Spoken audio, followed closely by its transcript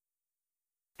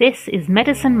This is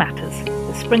Medicine Matters,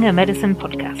 the Springer Medicine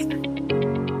podcast.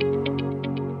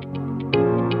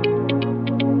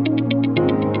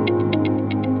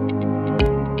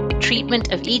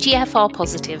 Treatment of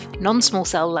EGFR-positive non-small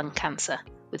cell lung cancer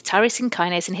with tyrosine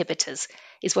kinase inhibitors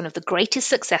is one of the greatest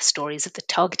success stories of the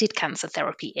targeted cancer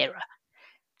therapy era.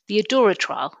 The ADAURA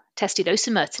trial tested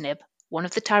osimertinib, one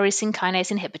of the tyrosine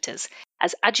kinase inhibitors,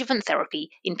 as adjuvant therapy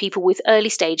in people with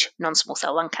early-stage non-small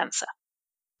cell lung cancer.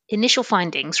 Initial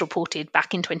findings reported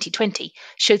back in 2020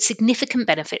 showed significant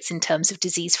benefits in terms of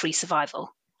disease-free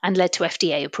survival and led to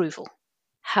FDA approval.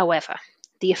 However,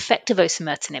 the effect of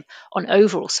osimertinib on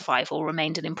overall survival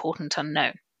remained an important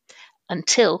unknown,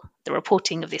 until the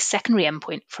reporting of this secondary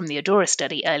endpoint from the ADAURA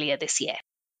study earlier this year.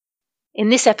 In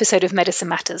this episode of Medicine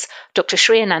Matters, Dr.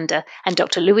 Sri Ananda and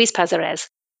Dr. Luis Pazares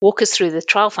walk us through the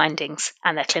trial findings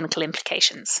and their clinical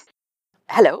implications.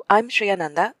 Hello, I'm Sri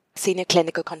Ananda, Senior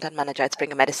Clinical Content Manager at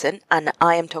Springer Medicine, and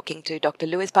I am talking to Dr.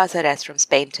 Luis Pazares from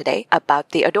Spain today about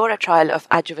the ADAURA trial of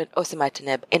adjuvant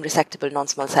osimertinib in resectable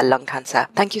non-small cell lung cancer.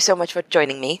 Thank you so much for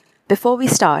joining me. Before we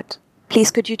start,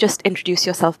 please could you just introduce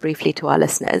yourself briefly to our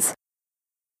listeners?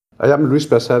 I am Luis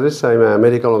Pazares. I'm a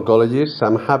medical oncologist.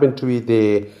 I'm happy to be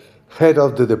the head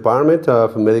of the Department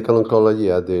of Medical Oncology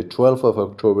at the 12th of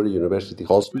October University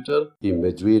Hospital in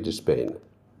Madrid, Spain.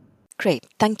 Great,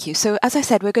 thank you. So as I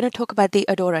said, we're going to talk about the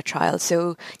ADAURA trial.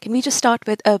 So can we just start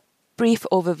with a brief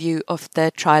overview of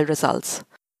the trial results?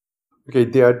 Okay,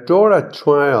 the ADAURA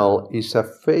trial is a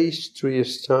phase 3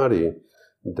 study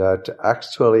that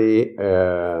actually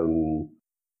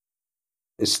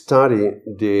study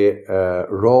the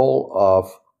role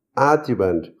of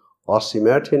adjuvant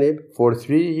osimertinib for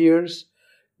 3 years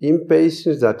in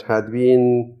patients that had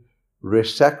been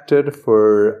resected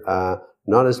for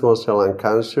non-small cell lung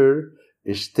cancer,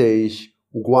 stage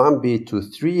 1B to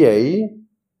 3A,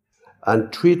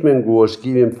 and treatment was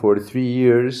given for 3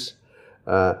 years.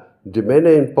 The main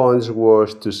endpoints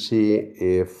was to see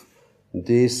if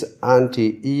this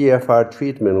anti-EGFR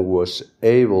treatment was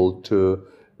able to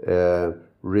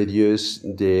reduce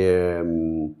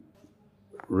the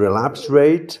relapse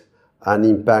rate and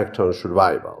impact on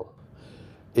survival.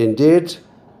 Indeed,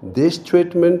 this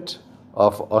treatment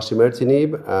of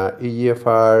osimertinib,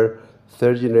 EGFR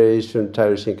third-generation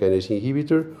tyrosine kinase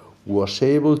inhibitor, was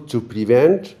able to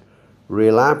prevent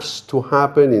relapse to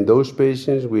happen in those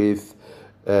patients with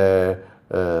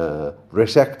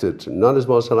resected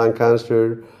non-small cell lung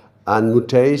cancer and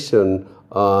mutation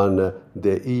on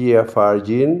the EGFR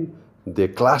gene, the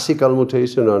classical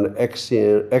mutation on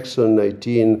exon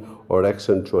 19 or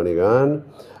exon 21,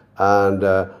 and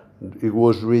it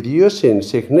was reducing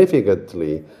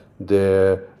significantly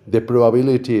the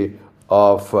probability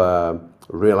of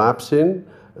relapsing,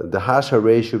 the hazard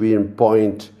ratio being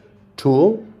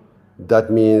 0.2, that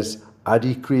means a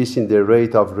decrease in the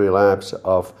rate of relapse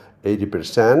of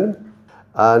 80%,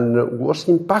 and was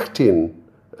impacting,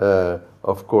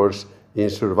 of course,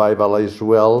 in survival as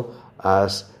well,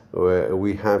 as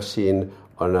we have seen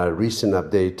on a recent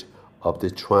update of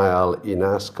the trial in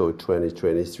ASCO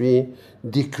 2023,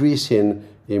 decreasing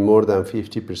in more than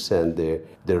 50%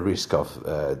 the risk of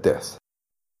death.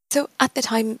 So at the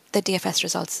time the DFS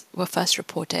results were first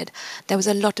reported, there was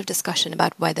a lot of discussion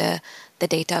about whether the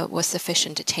data was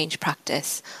sufficient to change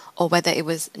practice or whether it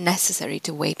was necessary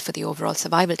to wait for the overall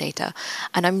survival data.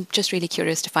 And I'm just really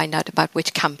curious to find out about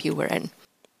which camp you were in.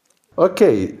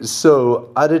 Okay,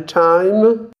 so at the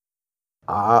time,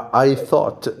 I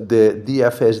thought the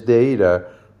DFS data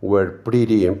were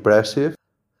pretty impressive.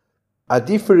 A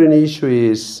different issue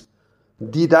is,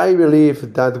 did I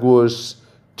believe that was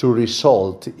to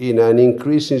result in an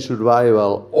increase in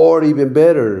survival or even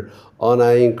better on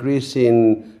an increase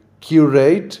in cure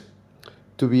rate?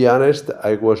 To be honest,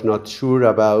 I was not sure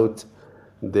about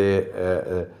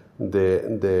the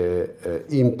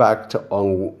impact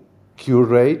on cure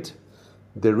rate.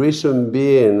 The reason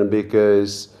being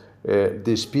because the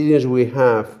experience we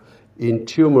have in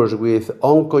tumors with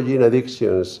oncogene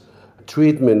addictions,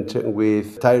 treatment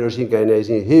with tyrosine kinase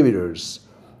inhibitors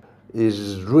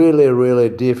is really, really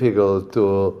difficult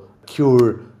to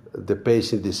cure the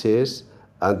patient disease,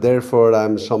 and therefore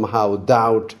I'm somehow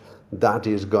doubt that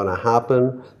is going to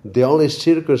happen. The only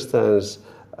circumstance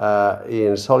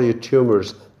in solid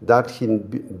tumors that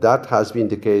has been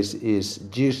the case is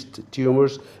GIST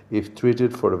tumors if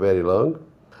treated for very long.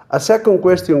 A second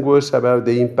question was about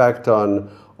the impact on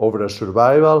overall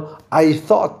survival. I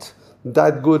thought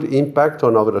that good impact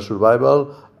on overall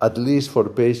survival, at least for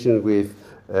patients with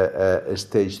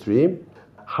stage 3.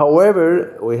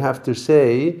 However, we have to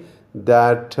say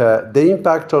that the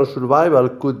impact on survival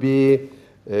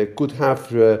could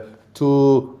have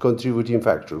two contributing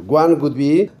factors. One could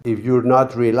be if you're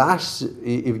not relapse,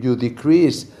 if you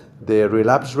decrease the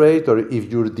relapse rate, or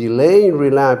if you're delaying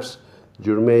relapse,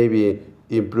 you're maybe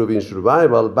improving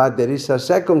survival. But there is a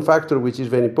second factor which is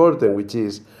very important, which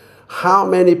is how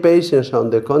many patients on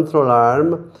the control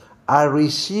arm are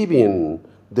receiving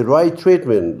the right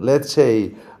treatment, let's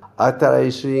say a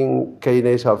tyrosine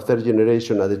kinase of third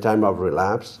generation at the time of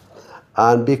relapse.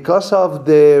 And because of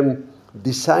the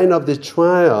design of the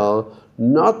trial,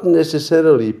 not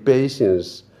necessarily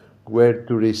patients were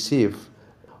to receive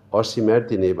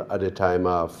osimertinib at the time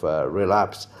of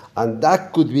relapse. And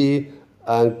that could be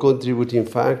a contributing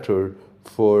factor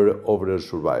for overall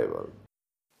survival.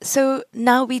 So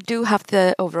now we do have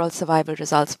the overall survival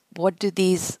results. What do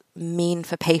these mean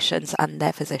for patients and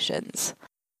their physicians?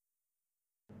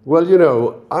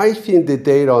 Well, I think the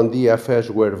data on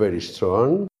DFS were very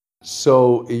strong.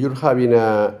 So you're having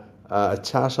a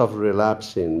chance of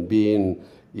relapsing being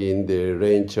in the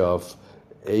range of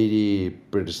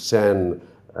 80%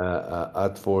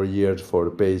 at 4 years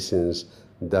for patients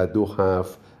that do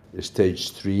have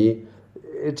stage 3.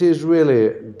 It is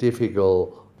really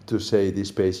difficult to say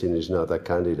this patient is not a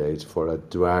candidate for a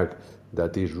drug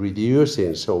that is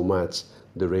reducing so much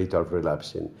the rate of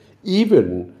relapsing.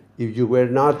 Even if you were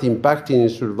not impacting in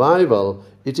survival,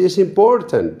 it is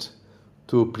important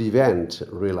to prevent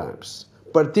relapse,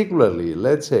 particularly,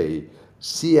 let's say,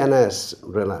 CNS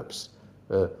relapse.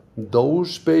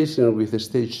 Those patients with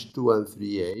stage 2 and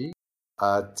 3A,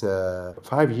 at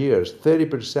 5 years,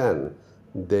 30%,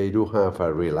 they do have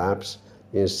a relapse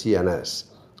in CNS.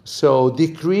 So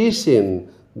decreasing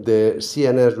the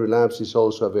CNS relapse is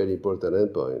also a very important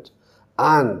endpoint.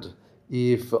 And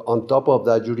if on top of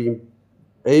that you're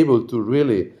able to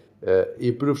really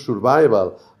improve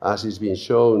survival, as is being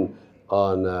shown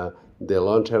on the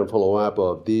long-term follow-up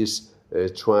of this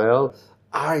trial,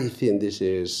 I think this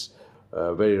is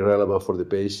very relevant for the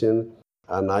patient,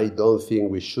 and I don't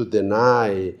think we should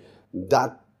deny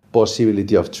that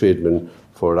possibility of treatment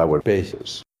for our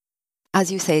patients. As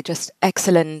you say, just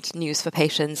excellent news for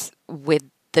patients with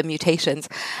the mutations.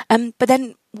 But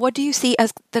then what do you see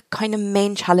as the kind of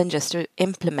main challenges to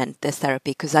implement this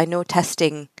therapy? Because I know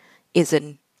testing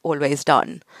isn't always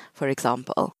done, for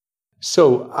example.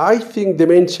 So I think the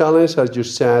main challenge, as you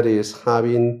said, is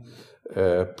having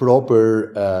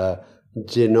proper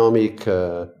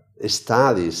genomic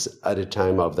studies at the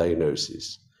time of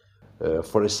diagnosis.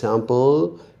 For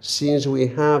example, since we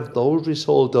have those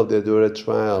results of the ADAURA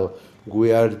trial,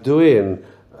 we are doing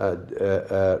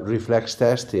reflex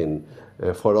testing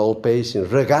for all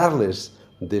patients, regardless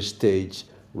the stage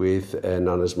with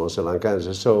non-small cell lung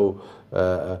cancer. So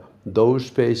those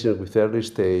patients with early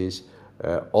stage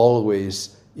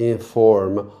always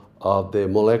inform of the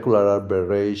molecular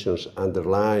aberrations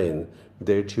underlying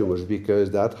their tumors,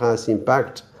 because that has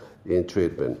impact in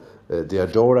treatment. The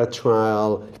ADAURA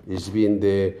trial has been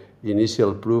the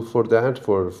initial proof for that,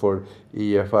 for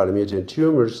EGFR mutant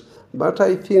tumors, but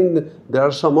I think there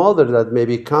are some others that may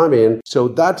be coming. So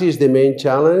that is the main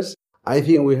challenge. I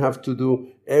think we have to do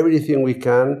everything we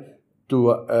can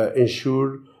to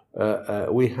ensure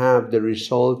we have the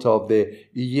result of the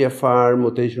EGFR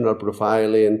mutational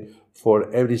profiling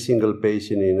for every single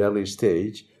patient in early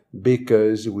stage,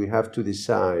 because we have to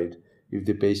decide if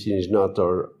the patient is not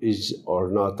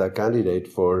a candidate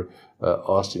for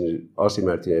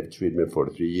osimertinib treatment for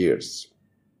 3 years.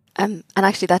 And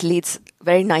actually that leads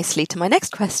very nicely to my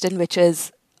next question, which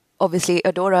is, obviously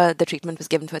ADAURA, the treatment was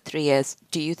given for 3 years.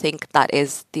 Do you think that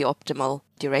is the optimal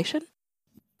duration?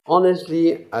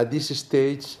 Honestly, at this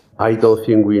stage, I don't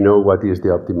think we know what is the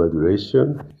optimal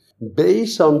duration.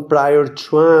 Based on prior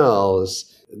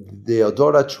trials, the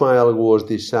ADAURA trial was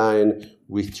designed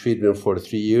with treatment for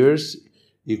 3 years.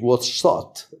 It was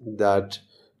thought that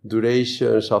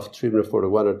durations of treatment for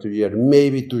 1 or 2 years may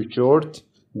be too short.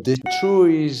 The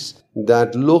truth is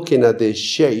that looking at the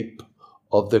shape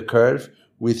of the curve,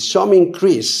 with some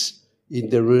increase in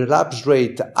the relapse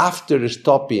rate after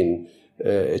stopping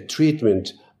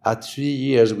treatment at 3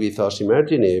 years with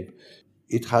osimertinib,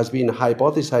 it has been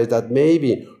hypothesized that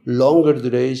maybe longer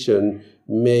duration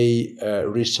may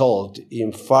result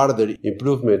in further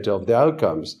improvement of the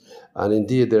outcomes. And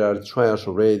indeed, there are trials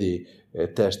already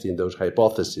testing those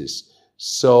hypotheses.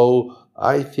 So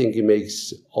I think it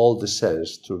makes all the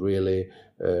sense to really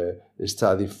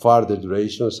study further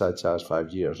durations, such as 5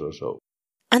 years or so.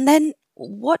 And then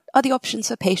what are the options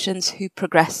for patients who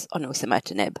progress on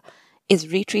osimertinib? Is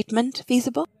retreatment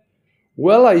feasible?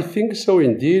 Well, I think so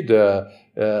indeed.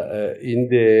 In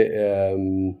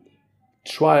the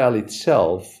trial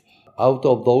itself, out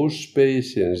of those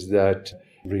patients that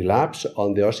relapse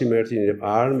on the osimertinib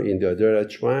arm in the ADAURA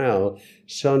trial,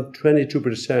 some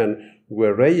 22%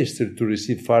 were registered to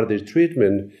receive further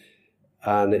treatment,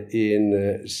 and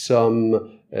in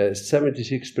some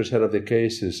 76% of the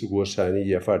cases was an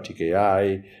EGFR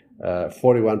TKI,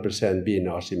 41% being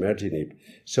osimertinib.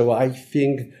 So I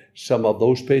think some of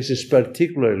those patients,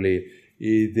 particularly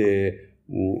if the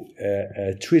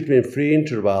treatment-free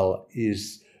interval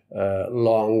is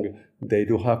long, they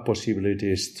do have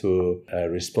possibilities to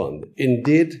respond.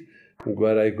 Indeed,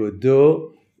 what I could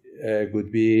do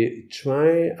would be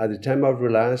try, at the time of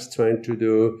relapse, trying to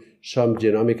do some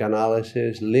genomic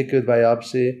analysis, liquid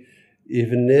biopsy,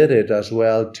 if needed as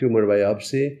well, tumor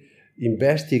biopsy,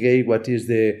 investigate what is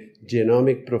the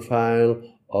genomic profile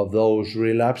of those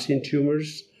relapsing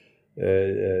tumors,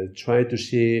 try to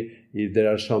see if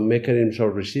there are some mechanisms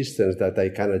of resistance that I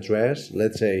can address,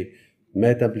 let's say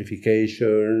MET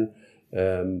amplification,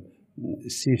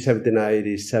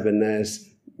 C1797S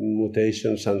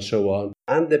mutations, and so on.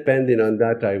 And depending on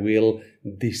that, I will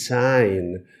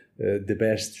design the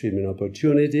best treatment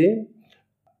opportunity,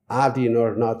 adding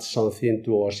or not something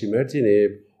to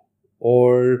osimertinib,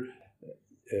 or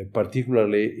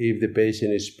particularly if the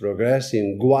patient is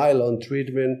progressing while on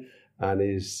treatment and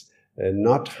is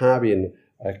not having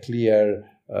a clear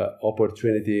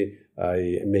opportunity,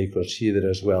 I may consider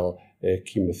as well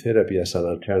chemotherapy as an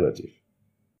alternative.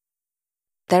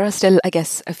 There are still, I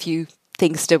guess, a few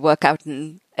things to work out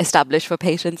and establish for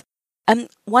patients.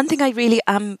 One thing I really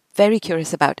am very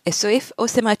curious about is, so if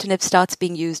osimertinib starts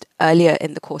being used earlier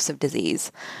in the course of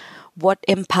disease, what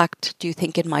impact do you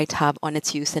think it might have on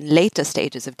its use in later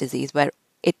stages of disease where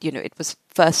it was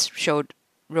first showed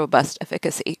robust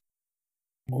efficacy?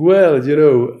 Well,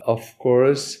 of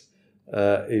course,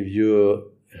 if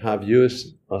you have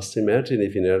used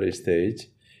osimertinib in early stage,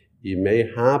 it may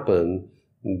happen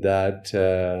that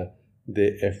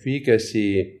the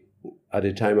efficacy at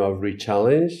the time of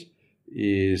rechallenge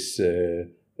is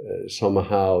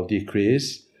somehow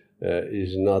decreased,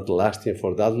 is not lasting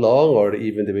for that long, or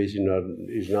even the patient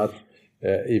is not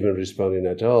even responding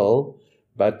at all.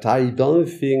 But I don't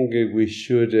think we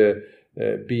should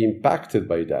be impacted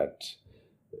by that.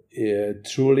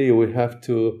 Truly, we have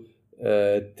to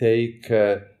take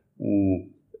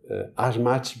as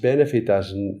much benefit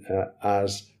as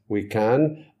we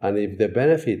can, and if the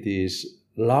benefit is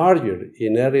larger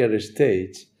in earlier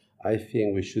stage, I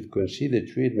think we should consider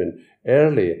treatment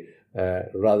early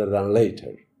rather than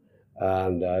later.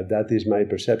 And that is my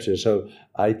perception. So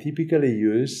I typically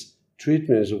use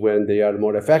treatments when they are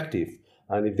more effective.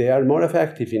 And if they are more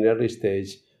effective in early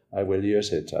stage, I will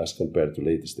use it as compared to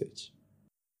late stage.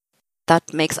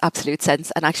 That makes absolute sense.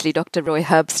 And actually, Dr. Roy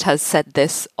Herbst has said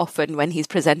this often when he's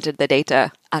presented the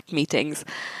data at meetings.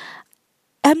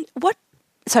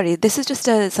 This is just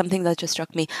something that just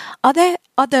struck me. Are there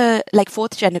other,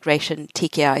 fourth generation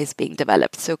TKIs being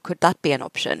developed? So could that be an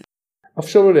option?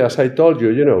 Absolutely. As I told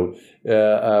you,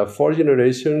 fourth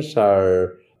generations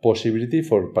are possibility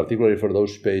particularly for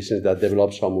those patients that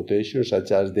develop some mutations,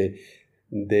 such as the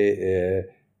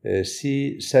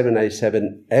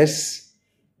C797S,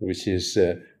 which is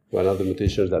one of the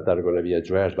mutations that are going to be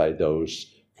addressed by those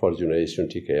fourth generation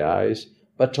TKIs.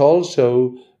 But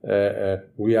also,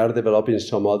 we are developing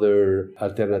some other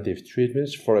alternative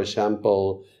treatments, for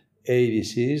example,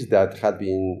 ADCs that have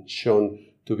been shown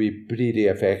to be pretty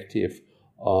effective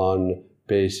on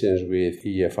patients with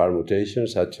EGFR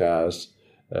mutations, such as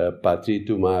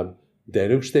patritumab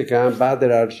deruxtecan, but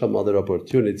there are some other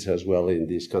opportunities as well in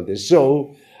this context.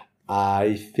 So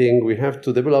I think we have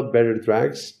to develop better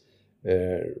drugs,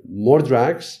 more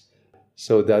drugs,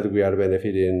 so that we are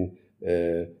benefiting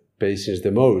patients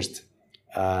the most.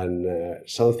 And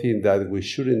something that we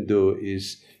shouldn't do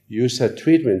is use a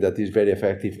treatment that is very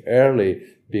effective early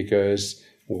because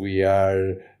we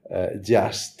are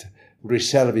just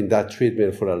reserving that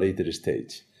treatment for a later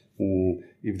stage.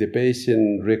 If the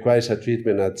patient requires a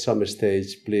treatment at some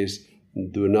stage, please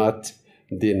do not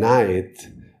deny it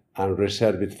and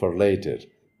reserve it for later.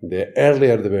 The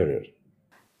earlier, the better.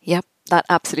 Yep, that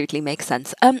absolutely makes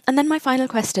sense. And then my final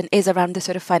question is around the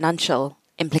sort of financial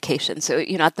implications. So,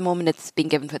 at the moment it's been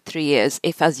given for 3 years.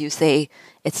 If, as you say,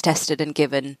 it's tested and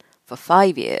given for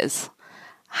 5 years,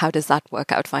 how does that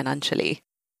work out financially?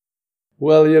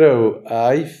 Well,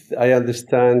 I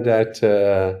understand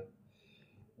that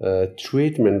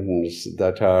treatments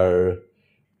that are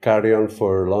carried on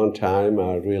for a long time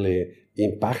are really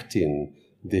impacting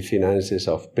the finances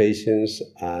of patients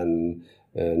and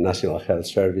national health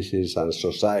services and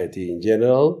society in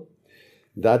general.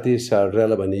 That is a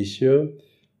relevant issue.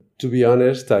 To be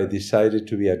honest, I decided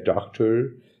to be a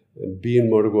doctor being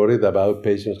more worried about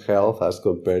patient health as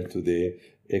compared to the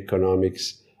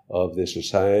economics of the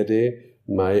society.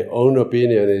 My own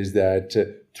opinion is that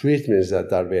treatments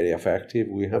that are very effective,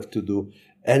 we have to do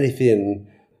anything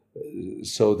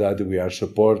so that we are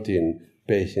supporting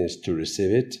patients to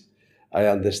receive it. I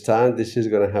understand this is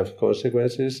going to have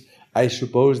consequences. I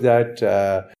suppose that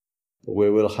we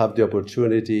will have the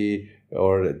opportunity,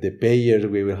 or the payers,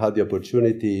 we will have the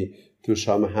opportunity to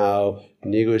somehow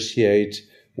negotiate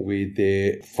with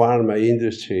the pharma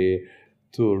industry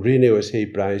to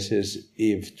renegotiate prices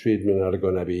if treatment are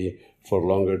going to be for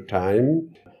longer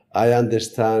time. I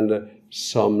understand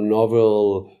some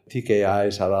novel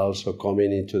TKIs are also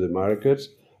coming into the market,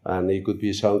 and it could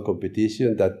be some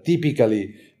competition that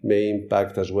typically may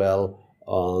impact as well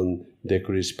on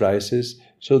decreased prices.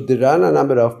 So there are a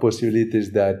number of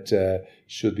possibilities that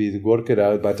should be worked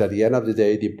out, but at the end of the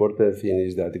day, the important thing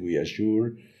is that we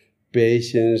assure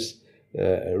patients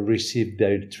receive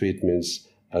their treatments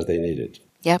as they need it.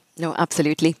 Yeah, no,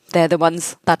 absolutely. They're the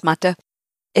ones that matter.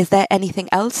 Is there anything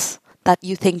else that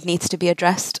you think needs to be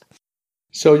addressed?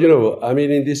 So,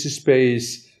 in this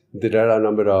space, there are a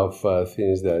number of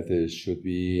things that should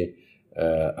be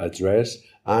addressed.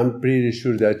 I'm pretty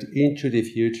sure that into the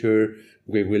future,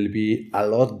 we will be a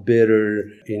lot better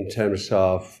in terms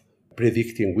of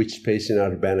predicting which patients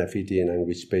are benefiting and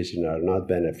which patients are not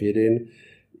benefiting.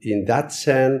 In that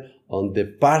sense, on the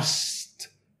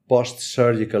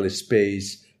post-surgical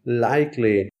space,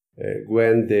 likely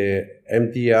when the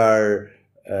MDR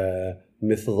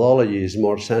methodology is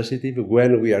more sensitive,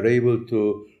 when we are able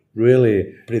to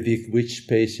really predict which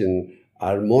patients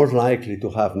are more likely to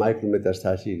have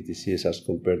micrometastatic disease as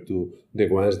compared to the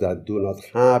ones that do not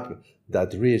have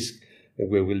that risk,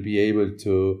 we will be able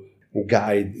to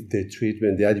guide the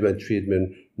treatment, the adjuvant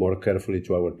treatment, more carefully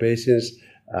to our patients.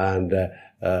 And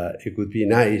it would be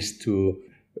nice to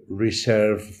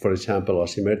reserve, for example,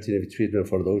 osimertinib treatment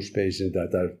for those patients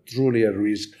that are truly at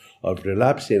risk of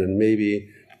relapsing, and maybe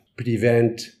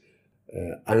prevent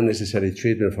unnecessary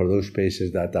treatment for those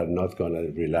patients that are not going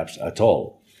to relapse at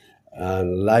all.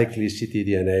 And likely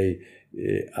ctDNA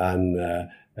and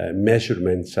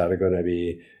measurements are going to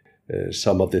be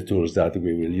some of the tools that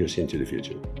we will use into the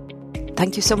future.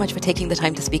 Thank you so much for taking the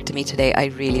time to speak to me today. I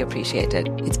really appreciate it.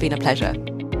 It's been a pleasure.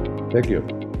 Thank you.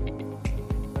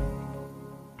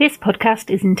 This podcast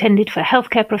is intended for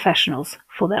healthcare professionals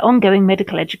for their ongoing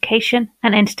medical education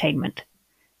and entertainment.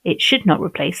 It should not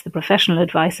replace the professional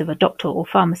advice of a doctor or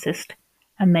pharmacist,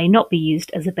 and may not be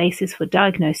used as a basis for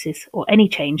diagnosis or any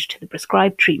change to the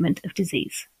prescribed treatment of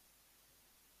disease.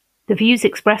 The views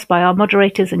expressed by our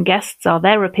moderators and guests are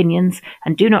their opinions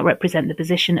and do not represent the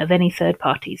position of any third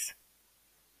parties.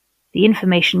 The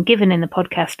information given in the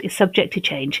podcast is subject to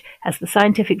change as the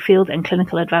scientific field and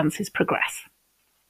clinical advances progress.